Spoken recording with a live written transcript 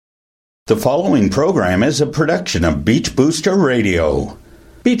The following program is a production of Beach Booster Radio.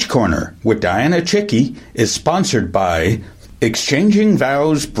 Beach Corner with Dianna Chycki is sponsored by Exchanging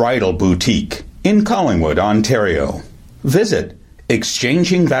Vows Bridal Boutique in Collingwood, Ontario. Visit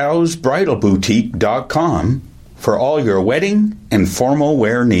exchangingvowsbridalboutique.com for all your wedding and formal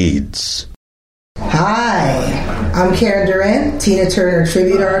wear needs. Hi, I'm Karen Durrant, Tina Turner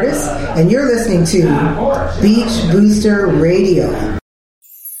tribute artist, and you're listening to Beach Booster Radio.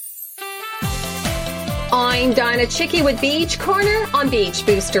 I'm Dianna Chycki with Beach Corner on Beach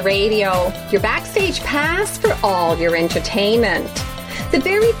Booster Radio, your backstage pass for all your entertainment. The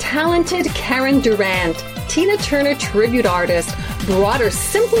very talented Karen Durrant, Tina Turner tribute artist, brought her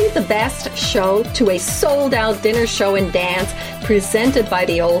Simply the Best show to a sold-out dinner show and dance presented by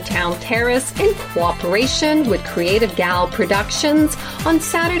the Olde Town Terrace in cooperation with Creative Gal Productions on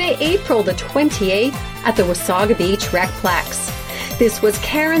Saturday, April the 28th at the Wasaga Beach RecPlex. This was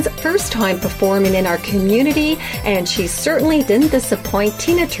Karen's first time performing in our community, and she certainly didn't disappoint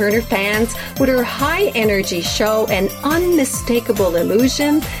Tina Turner fans with her high-energy show and unmistakable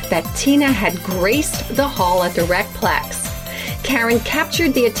illusion that Tina had graced the hall at the RecPlex. Karen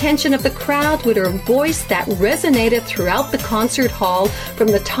captured the attention of the crowd with her voice that resonated throughout the concert hall from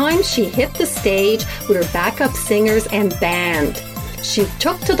the time she hit the stage with her backup singers and band. She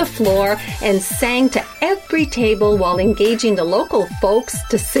took to the floor and sang to every table while engaging the local folks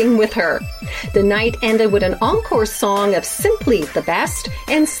to sing with her. The night ended with an encore song of Simply the Best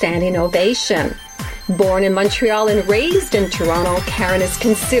and standing ovation. Born in Montreal and raised in Toronto, Karen is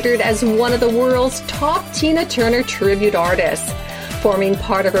considered as one of the world's top Tina Turner tribute artists. Forming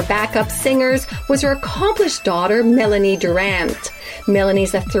part of her backup singers was her accomplished daughter, Melanie Durrant.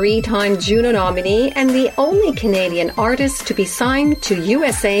 Melanie's a 3-time Juno nominee and the only Canadian artist to be signed to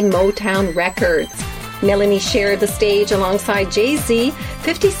USA Motown Records. Melanie shared the stage alongside Jay-Z,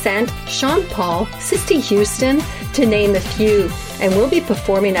 50 Cent, Sean Paul, Sisti Houston, to name a few, and will be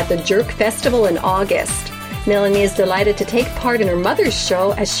performing at the Jerk Festival in August. Melanie is delighted to take part in her mother's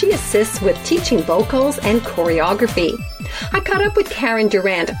show as she assists with teaching vocals and choreography. I caught up with Karen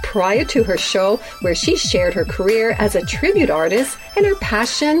Durrant prior to her show, where she shared her career as a tribute artist and her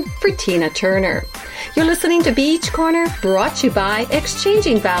passion for Tina Turner. You're listening to Beach Corner, brought to you by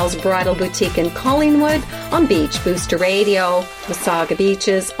Exchanging Vows Bridal Boutique in Collingwood on Beach Booster Radio, Wasaga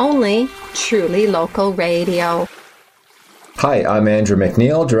Beach's only truly local radio. Hi, I'm Andrew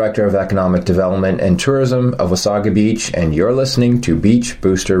McNeil, Director of Economic Development and Tourism of Wasaga Beach, and you're listening to Beach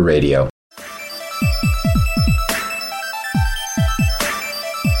Booster Radio.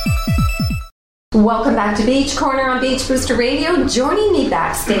 Welcome back to Beach Corner on Beach Booster Radio. Joining me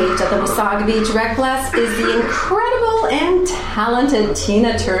backstage at the Wasaga Beach RecPlex is the incredible and talented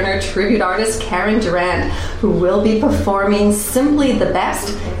Tina Turner tribute artist Karen Durrant, who will be performing Simply the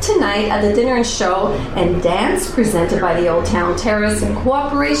Best tonight at the dinner and show and dance presented by the Olde Town Terrace in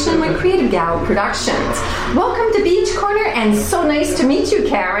cooperation with Creative Gal Productions. Welcome to Beach Corner, and so nice to meet you,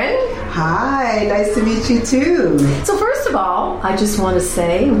 Karen. Hi, nice to meet you too. So first of all, I just want to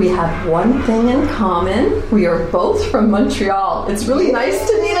say we have one thing in common. We are both from Montreal. It's really nice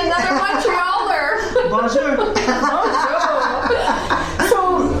to meet another Montrealer. Bonjour. Bonjour.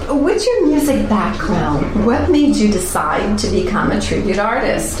 So, with your music background, what made you decide to become a tribute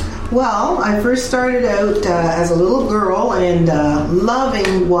artist? Well, I first started out as a little girl and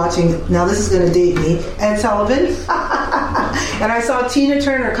loving watching, now this is going to date me, Ed Sullivan. And I saw Tina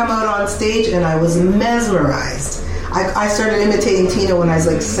Turner come out on stage and I was mesmerized. I started imitating Tina when I was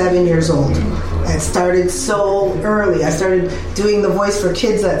like 7 years old. I started so early. I started doing the voice for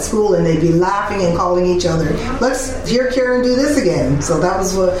kids at school and they'd be laughing and calling each other, let's hear Karen do this again. So that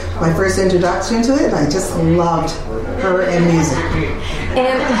was my first introduction to it, and I just loved her and music.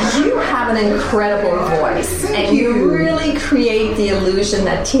 And you have an incredible voice, and you really create the illusion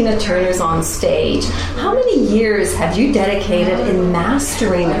that Tina Turner's on stage. How many years have you dedicated in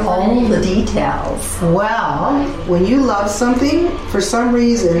mastering all the details? Well, when you love something, for some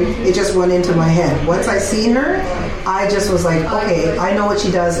reason, it just went into my head. Once I seen her, I just was like, okay, I know what she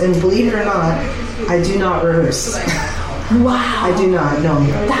does, and believe it or not, I do not rehearse. Wow. I do not, no.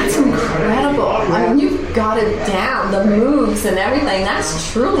 That's incredible. I mean, you've got it down, the moves and everything.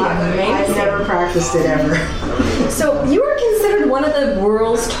 That's truly amazing. I've never practiced it ever. So you are considered one of the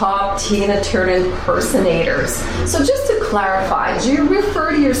world's top Tina Turner impersonators. So just to clarify, do you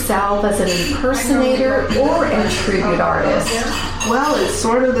refer to yourself as an impersonator or a tribute artist? Well, it's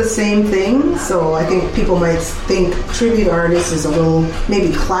sort of the same thing. So I think people might think tribute artist is a little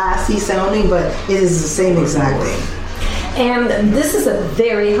maybe classy sounding, but it is the same exact thing. And this is a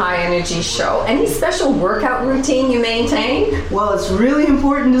very high energy show. Any special workout routine you maintain? Well, it's really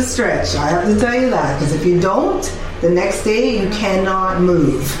important to stretch. I have to tell you that, because if you don't, the next day you cannot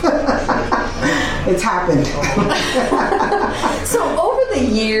move. It's happened. So over the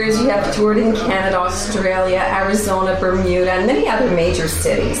years, you have toured in Canada, Australia, Arizona, Bermuda, and many other major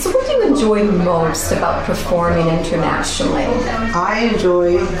cities. So what do you enjoy most about performing internationally? I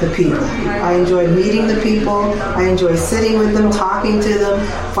enjoy the people. I enjoy meeting the people. I enjoy sitting with them, talking to them,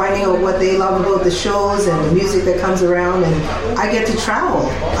 finding out what they love about the shows and the music that comes around. And I get to travel.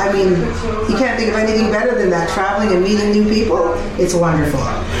 I mean, you can't think of anything better than that, traveling and meeting new people. It's wonderful.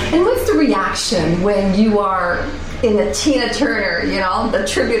 And what's the reaction when you are in the Tina Turner, the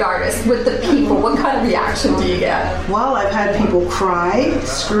tribute artist, with the people? What kind of reaction do you get? Well, I've had people cry,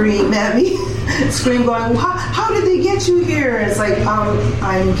 scream at me, scream going, how did they get you here? It's like,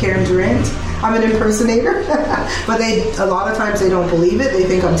 I'm Karen Durrant. I'm an impersonator. But a lot of times they don't believe it. They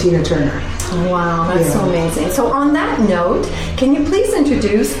think I'm Tina Turner. Wow, that's so amazing. So on that note, can you please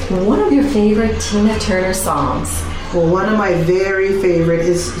introduce one of your favorite Tina Turner songs? Well, one of my very favorite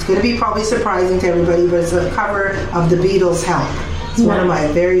is going to be probably surprising to everybody, but it's a cover of the Beatles' Help. It's one of my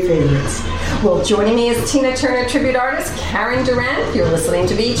very favorites. Well, joining me is Tina Turner tribute artist Karen Durrant. You're listening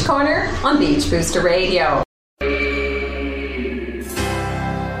to Beach Corner on Beach Booster Radio. When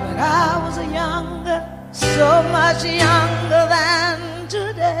I was younger, so much younger than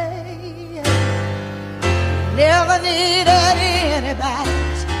today, never needed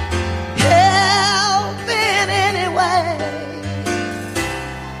anybody's help in any way.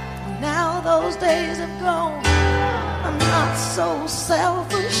 Now those days have gone, I'm not so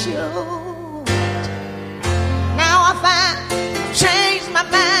self-assured. Now I find I've changed my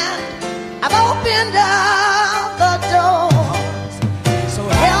mind, I've opened up the doors. So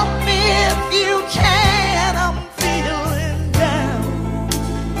help me if you can, I'm feeling down.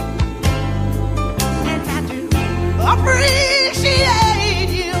 And I do appreciate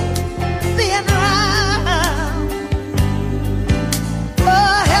you being around.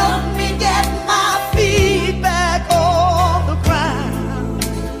 Help me get my feet back on the ground.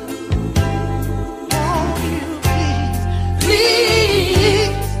 Won't you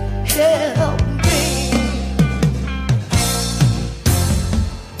please help me?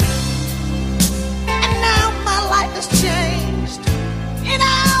 And now my life has changed in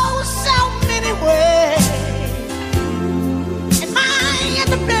so many ways. And my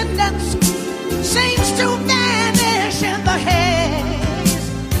independence seems to vanish in the haze.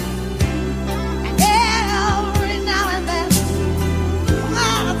 And every now and then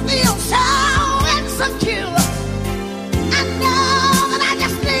I feel so insecure. I know that I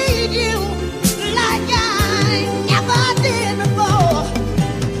just need you like I never did before.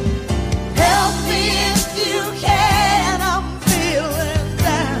 Help me if you can, I'm feeling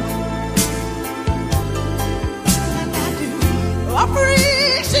down. And I do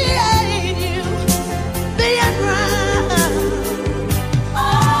appreciate you being around.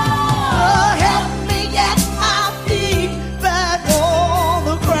 Oh, help me get my feet back on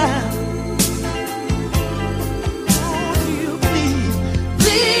the ground. Won't you please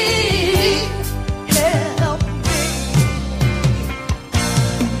help me?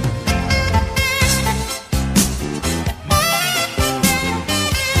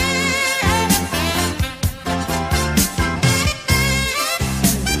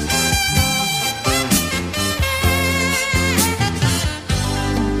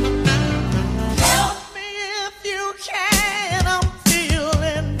 Help me if you can, I'm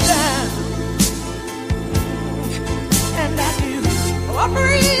feeling down. And I do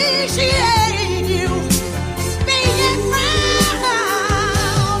appreciate you being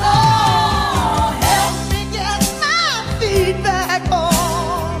around. Oh, help me get my feet back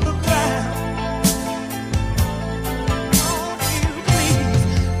on the ground. Won't you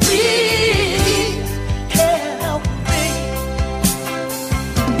please help me?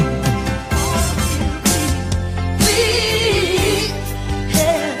 Please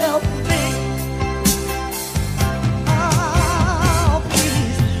help me. Oh,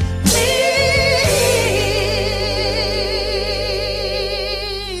 please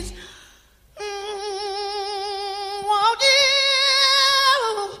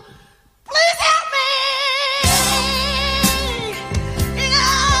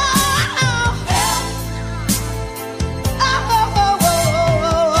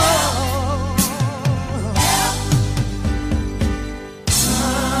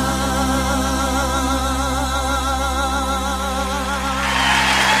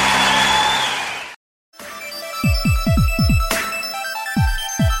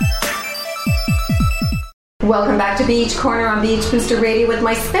Welcome back to Beach Corner on Beach Booster Radio with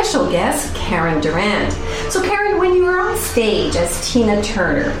my special guest, Karen Durrant. So Karen, when you were on stage as Tina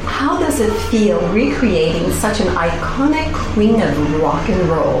Turner, how does it feel recreating such an iconic queen of rock and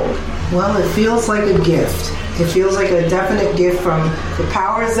roll? Well, it feels like a gift. It feels like a definite gift from the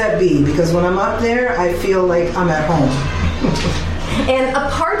powers that be, because when I'm up there, I feel like I'm at home. And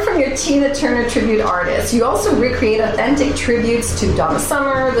apart from your Tina Turner tribute artists, you also recreate authentic tributes to Donna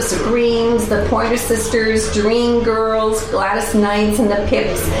Summer, the Supremes, the Pointer Sisters, Dream Girls, Gladys Knights and the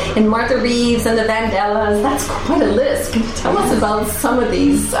Pips, and Martha Reeves and the Vandellas. That's quite a list. Can you tell us about some of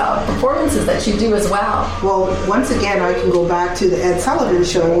these performances that you do as well? Well, once again, I can go back to the Ed Sullivan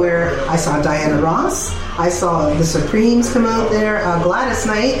Show where I saw Diana Ross. I saw the Supremes come out there, Gladys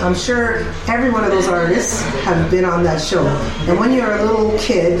Knight. I'm sure every one of those artists have been on that show. And when you're a little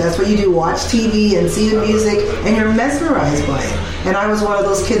kid, that's what you do, watch TV and see the music, and you're mesmerized by it. And I was one of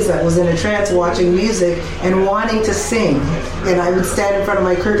those kids that was in a trance watching music and wanting to sing. And I would stand in front of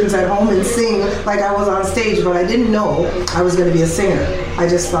my curtains at home and sing like I was on stage, but I didn't know I was going to be a singer. I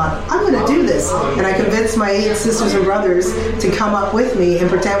just thought, I'm going to do this. And I convinced my 8 sisters and brothers to come up with me and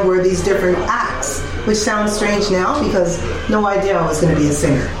pretend we're these different acts, which sounds strange now because no idea I was going to be a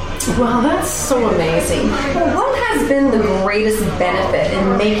singer. Wow, that's so amazing. Well, what has been the greatest benefit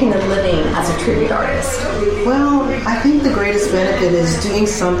in making a living as a tribute artist? Well, I think the greatest benefit is doing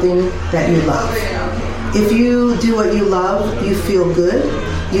something that you love. If you do what you love, you feel good,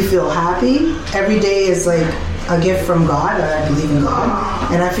 you feel happy. Every day is like a gift from God. I believe in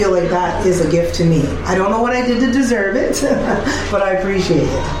God. And I feel like that is a gift to me. I don't know what I did to deserve it, but I appreciate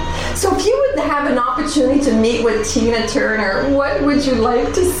it. So if you would have an opportunity to meet with Tina Turner, what would you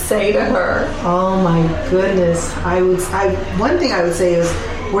like to say to her? Oh my goodness. One thing I would say is,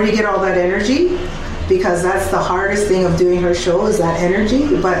 where do you get all that energy? Because that's the hardest thing of doing her show is that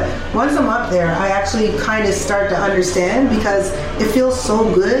energy. But once I'm up there, I actually kind of start to understand, because it feels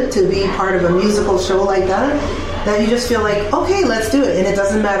so good to be part of a musical show like that you just feel like, okay, let's do it. And it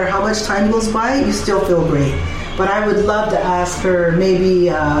doesn't matter how much time goes by, you still feel great. But I would love to ask her maybe,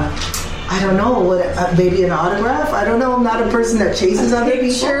 I don't know, maybe an autograph? I don't know. I'm not a person that chases other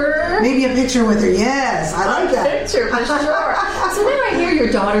people. Maybe a picture with her. Yes, I like that. A picture, for sure. So now I hear your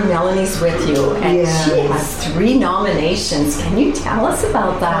daughter Melanie's with you, and she has 3 nominations. Can you tell us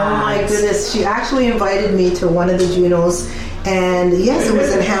about that? Oh my goodness. She actually invited me to one of the Junos. And yes, it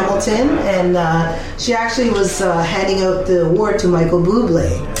was in Hamilton, and she actually was handing out the award to Michael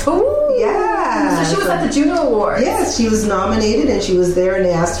Bublé. Ooh. Yeah. So she was at the Juno Awards. Yes, she was nominated, and she was there, and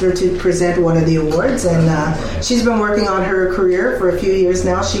they asked her to present one of the awards. And she's been working on her career for a few years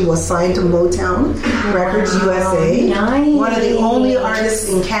now. She was signed to Motown Records USA. Nice. One of the only artists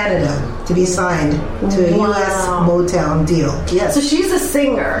in Canada to be signed to a U.S. Motown deal. Yes. So she's a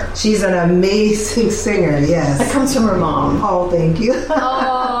singer. She's an amazing singer, yes. That comes from her mom. Oh, thank you.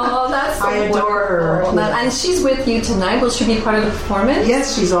 Oh, that's so I adore her. Yeah. And she's with you tonight. Will she be part of the performance?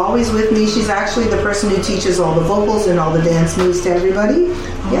 Yes, she's always with me. She's actually the person who teaches all the vocals and all the dance moves to everybody.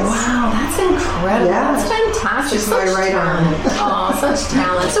 Yes. Wow, that's incredible. Yeah. That's fantastic. She's my right arm. Oh, such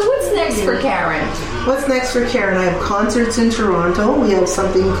talent. So what's next for Karen? What's next for Karen? I have concerts in Toronto. We have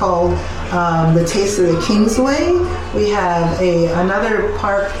something called the Taste of the Kingsway. We have another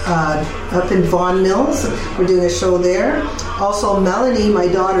park up in Vaughan Mills. We're doing a show there. Also, Melanie, my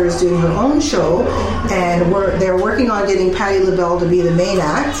daughter, is doing her own show, and they're working on getting Patti LaBelle to be the main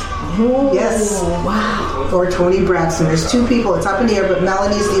act. Ooh, yes. Wow. Or Toni Braxton. There's 2 people. It's up in the air, but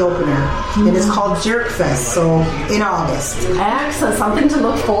Melanie's the opener. And it's called Jerk Fest, so in August. Excellent. Something to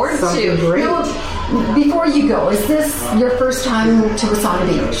look forward to. Great. Now, before you go, is this your first time to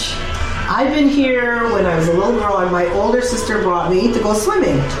Wasaga Beach? I've been here when I was a little girl, and my older sister brought me to go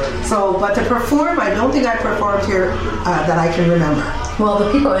swimming. But to perform, I don't think I performed here that I can remember. Well,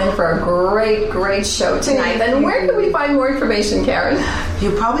 the people are in for a great, great show tonight. Then where can we find more information, Karen?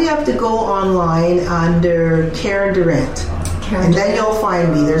 You probably have to go online under Karen Durrant. And then you'll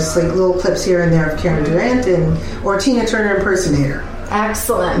find me. There's like little clips here and there of Karen Durrant or Tina Turner impersonator.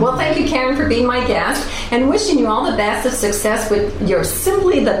 Excellent. Well, thank you, Karen, for being my guest, and wishing you all the best of success with your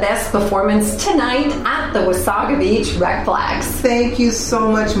Simply the Best performance tonight at the Wasaga Beach RecPlex. Thank you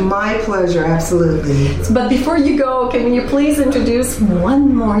so much. My pleasure. Absolutely. But before you go, can you please introduce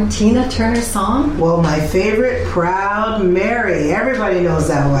one more Tina Turner song? Well, my favorite, Proud Mary. Everybody knows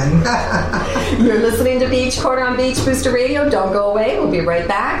that one. You're listening to Beach Corner on Beach Booster Radio. Don't go away. We'll be right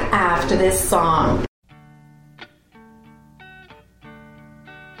back after this song.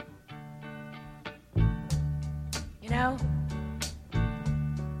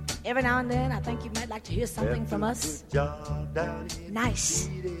 Every now and then, I think you might like to hear something from us. Nice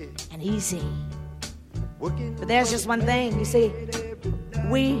and easy. But there's just one thing, you see,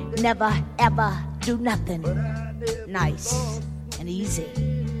 we never ever do nothing nice and easy.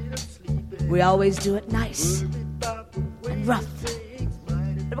 We always do it nice and rough.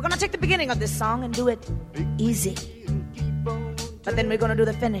 But we're gonna take the beginning of this song and do it easy. But then we're gonna do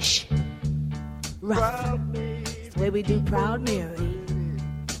the finish rough. It's the way we do Proud Mary.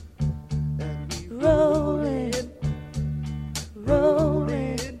 Rolling,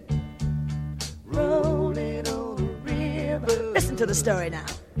 rolling, rolling on the river. Listen to the story now.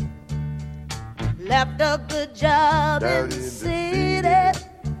 Left a good job in the city,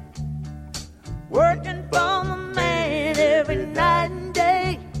 working for the man every night and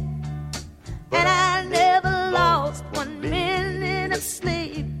day. And I never lost 1 minute of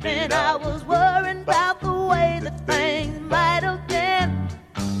sleep, and I was worried about the way that things might have been.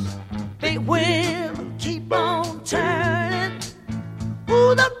 Big wheel keep on turning.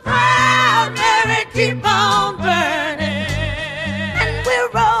 Ooh, the Proud Mary keep on burning. And we're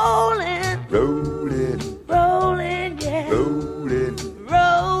rolling, rolling, rolling, yeah, rolling,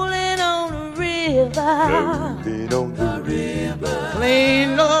 rolling on the river, rolling on the river.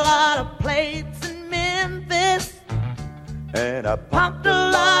 Cleaned a lot of plates in Memphis, and I pumped a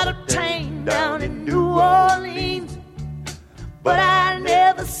lot of tang down in New Orleans. But I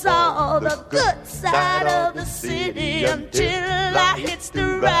never saw the good side of the city until I hits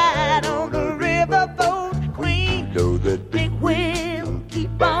the ride on the riverboat queen. Know that big wheel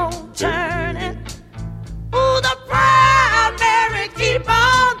keep on turning. Ooh, the Proud Mary keep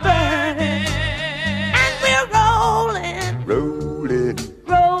on burning. And we're rolling, rolling,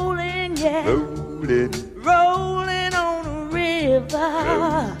 rolling, yeah, rolling, rolling on the river.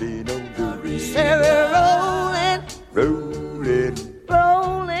 Rolling on the river. Say we're rolling, rolling,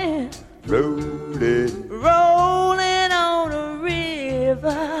 rolling, rolling, rolling on the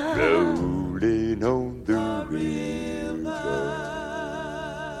river, rolling on the river.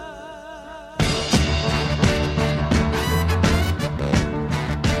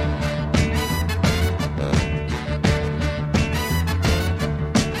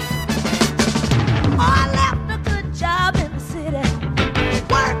 Oh, I left a good job in the city,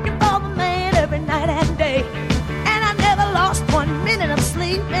 working for the man every night and day. And I never lost 1 minute of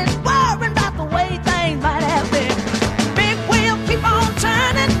sleep, and worrying about the way things might have been. Big wheel keep on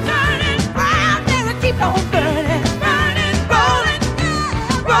turning, turning, Proud Mary keep on burning, burning, rolling,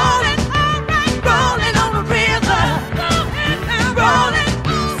 rolling, rolling on the river, rolling,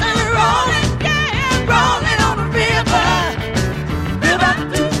 rolling, yeah, rolling on the river, river.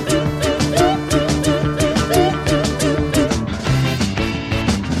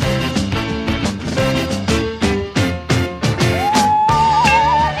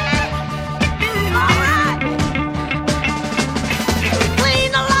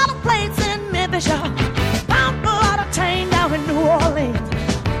 Cleaned a lot of plates in Memphis, y'all. Pumped a lot of tang down in New Orleans.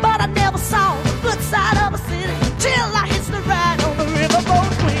 But I never saw the good side of a city till I hits the ride on the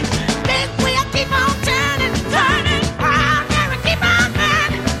riverboat queen. Big wheel keep on turning, turning, Proud Mary keep on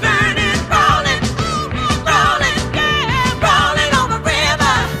burning, burning, rolling, rolling, yeah, rolling on the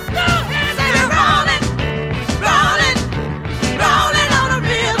river. Say we're rolling, rolling, rolling on the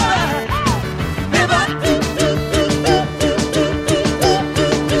river, river.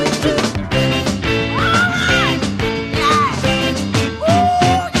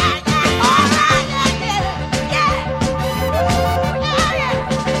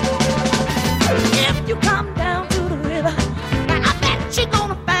 If you come down to the river, I bet you're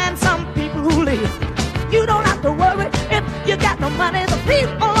gonna find some people who live. You don't have to worry if you got no money. The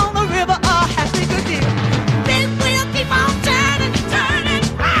people on the river are happy good deal. Big wheel keep on turning, turning,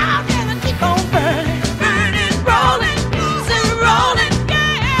 Proud Mary keep on burning, burning, rolling, say rolling,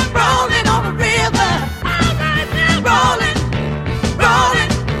 yeah, rolling on the river, rolling,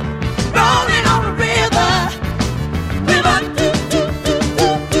 rolling, rolling on the river, river.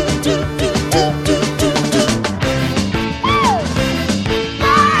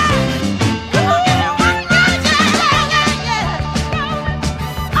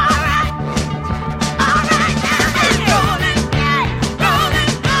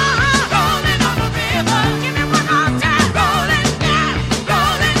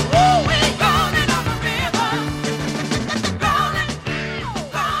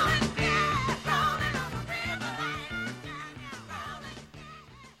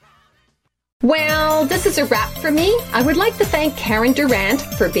 Well, this is a wrap for me. I would like to thank Karen Durrant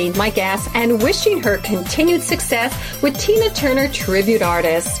for being my guest and wishing her continued success with Tina Turner Tribute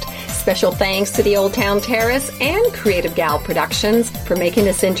Artist. Special thanks to the Olde Town Terrace and Creative Gal Productions for making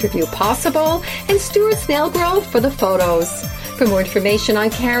this interview possible, and Stuart Snellgrove for the photos. For more information on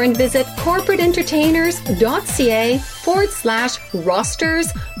Karen, visit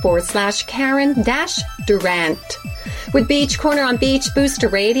corporateentertainers.ca/rosters/Karen-Durrant. With Beach Corner on Beach Booster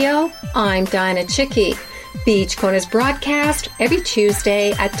Radio, I'm Dianna Chycki. Beach Corner is broadcast every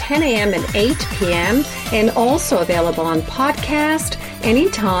Tuesday at 10 a.m. and 8 p.m. and also available on podcast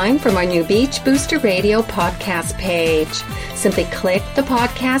anytime from our new Beach Booster Radio podcast page. Simply click the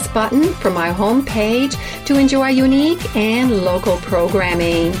podcast button from our home page to enjoy unique and local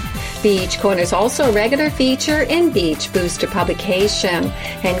programming. Beach Corner is also a regular feature in Beach Booster publication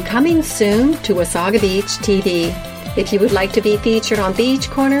and coming soon to Wasaga Beach TV. If you would like to be featured on Beach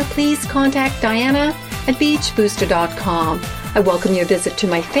Corner, please contact Dianna at beachbooster.com. I welcome your visit to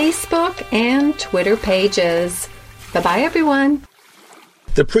my Facebook and Twitter pages. Bye-bye, everyone.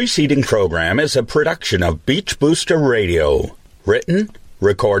 The preceding program is a production of Beach Booster Radio, written,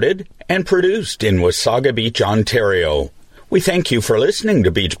 recorded, and produced in Wasaga Beach, Ontario. We thank you for listening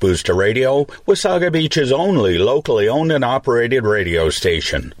to Beach Booster Radio, Wasaga Beach's only locally owned and operated radio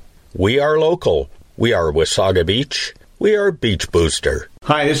station. We are local. We are Wasaga Beach. We are Beach Booster.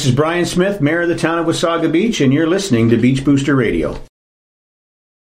 Hi, this is Brian Smith, Mayor of the town of Wasaga Beach, and you're listening to Beach Booster Radio.